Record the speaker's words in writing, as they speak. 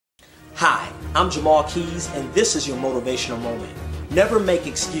I'm Jamahl Keys, and this is your motivational moment. Never make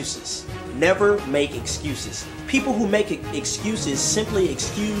excuses. Never make excuses. People who make excuses simply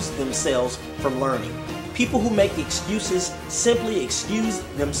excuse themselves from learning. People who make excuses simply excuse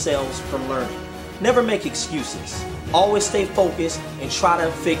themselves from learning. Never make excuses. Always stay focused and try to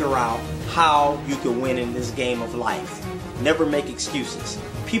figure out how you can win in this game of life. Never make excuses.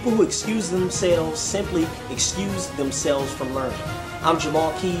 People who excuse themselves simply excuse themselves from learning. I'm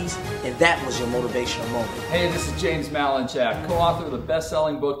Jamahl Keys, and that was your motivational moment. Hey, this is James Malinchak, co-author of the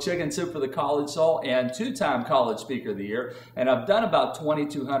best-selling book Chicken Soup for the College Soul and two-time College Speaker of the Year. And I've done about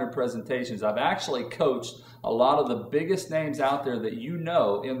 2,200 presentations. I've actually coached a lot of the biggest names out there that you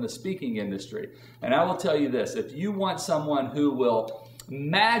know in the speaking industry. And I will tell you this, if you want someone who will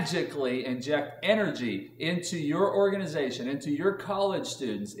magically inject energy into your organization, into your college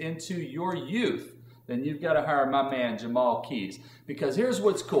students, into your youth, then you've got to hire my man, Jamahl Keys. Because here's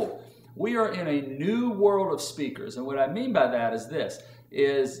what's cool. We are in a new world of speakers. And what I mean by that is this,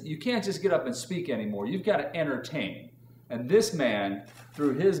 is you can't just get up and speak anymore. You've got to entertain. And this man,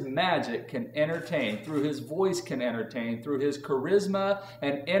 through his magic, can entertain. Through his voice can entertain. Through his charisma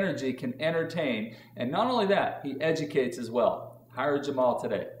and energy can entertain. And not only that, he educates as well. Hire Jamahl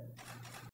today.